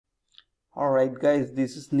Alright guys,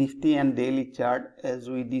 this is Nifty and daily chart as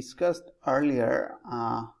we discussed earlier.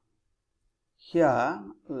 Here,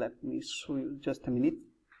 let me show you just a minute.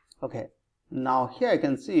 Okay, now here I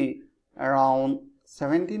can see around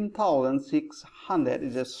 17,600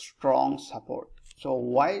 is a strong support. So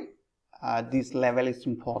why this level is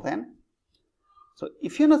important? So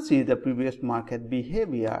if you not see the previous market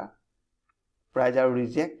behavior, price are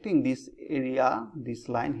rejecting this area, this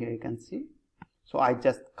line here you can see. So I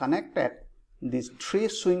just connected these three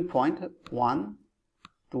swing point, 1,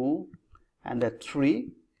 2 and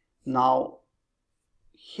 3. Now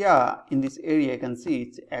here in this area you can see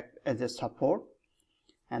it's act as a support,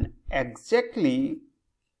 and exactly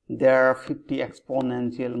there are 50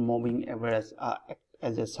 exponential moving average act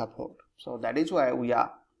as a support. So that is why we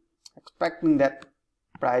are expecting that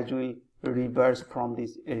price will reverse from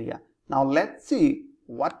this area. Now let's see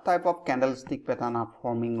what type of candlestick pattern are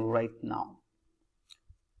forming right now.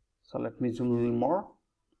 So let me zoom a little more.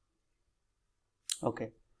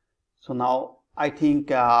 Okay, so now I think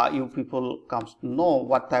you people comes to know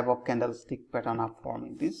what type of candlestick pattern are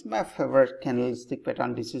forming. This is my favorite candlestick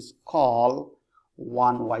pattern. This is called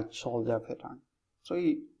one white soldier pattern. So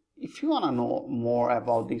if you want to know more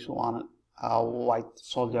about this one white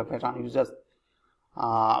soldier pattern, you just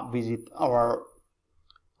visit our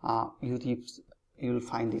YouTube. You will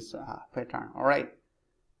find this pattern. All right,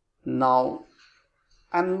 now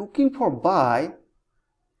I'm looking for buy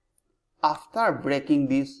after breaking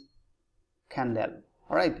this candle.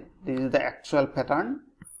 All right, this is the actual pattern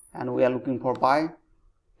and we are looking for buy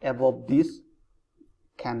above this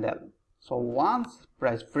candle. So once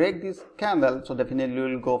price break this candle, so definitely we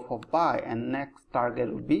will go for buy, and next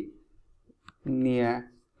target will be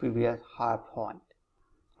near previous high point.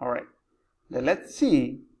 All right, then let's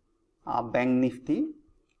see Bank Nifty.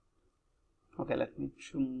 Okay, let me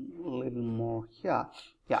zoom a little more here.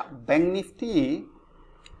 Yeah, Bank Nifty,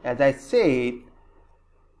 as I said,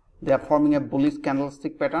 they are forming a bullish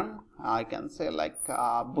candlestick pattern. I can say like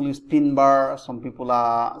bullish pin bar. Some people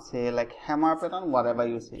say like hammer pattern, whatever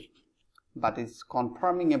you say, but it's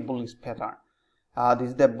confirming a bullish pattern. This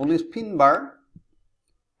is the bullish pin bar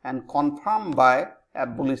and confirmed by a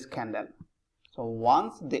bullish candle. So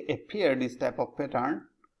once they appear this type of pattern,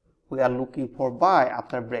 we are looking for buy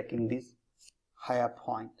after breaking this higher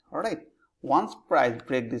point. All right, once price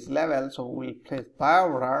break this level, so we will place buy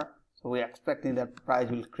order. So we are expecting that price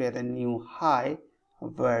will create a new high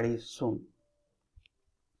very soon.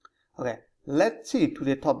 Okay, let's see to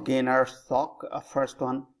the top gainer stock. First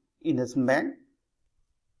one, Investment Bank.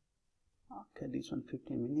 Okay, this one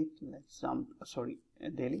 15 minute. Let's jump. Sorry,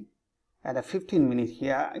 daily. At a 15 minute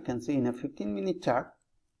here, I can see in a 15-minute chart,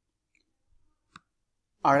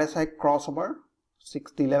 RSI crossover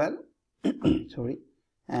 60 level. Sorry,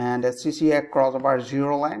 and a CCI crossover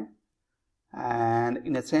 0 line, and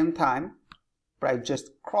in the same time price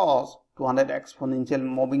just crossed 200 exponential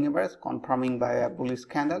moving average, confirming by a bullish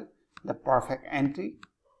candle, the perfect entry.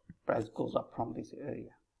 Price goes up from this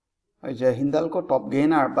area. It's a Hindalco top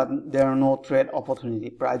gainer, but there are no trade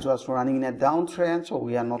opportunity. Price was running in a downtrend, so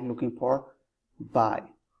we are not looking for buy.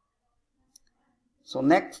 So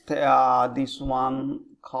next, this one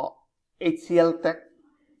called HCL Tech.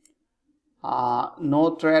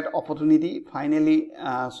 No trade opportunity. Finally,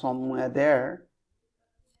 somewhere there,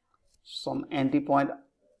 some entry point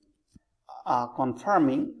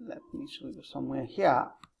confirming. Let me show you somewhere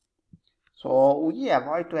here. So we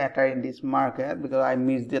avoid to enter in this market because I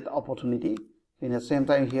missed that opportunity. In the same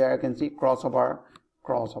time here I can see crossover.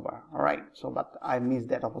 All right, so but I missed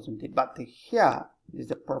that opportunity. But here is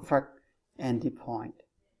the perfect entry point.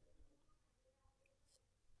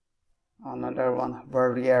 Another one,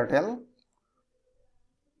 Verdi Airtel.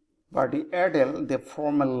 But the Airtel, they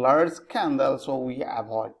form a large candle, so we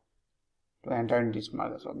avoid to enter in this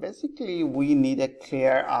market. So basically we need a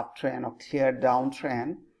clear uptrend or clear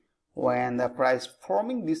downtrend. When the price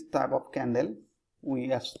forming this type of candle, we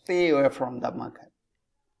stay away from the market.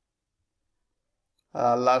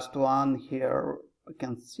 Last one here, we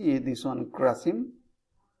can see this one, Grasim,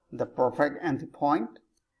 the perfect entry point.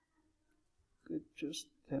 Just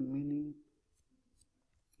a minute.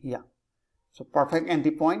 Yeah, so perfect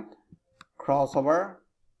entry point, crossover,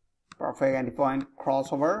 perfect entry point,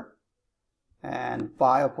 crossover, and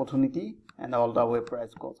buy opportunity, and all the way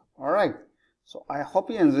price goes up. All right, so I hope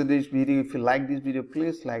you enjoyed this video. If you like this video,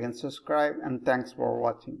 please like and subscribe, and thanks for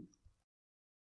watching.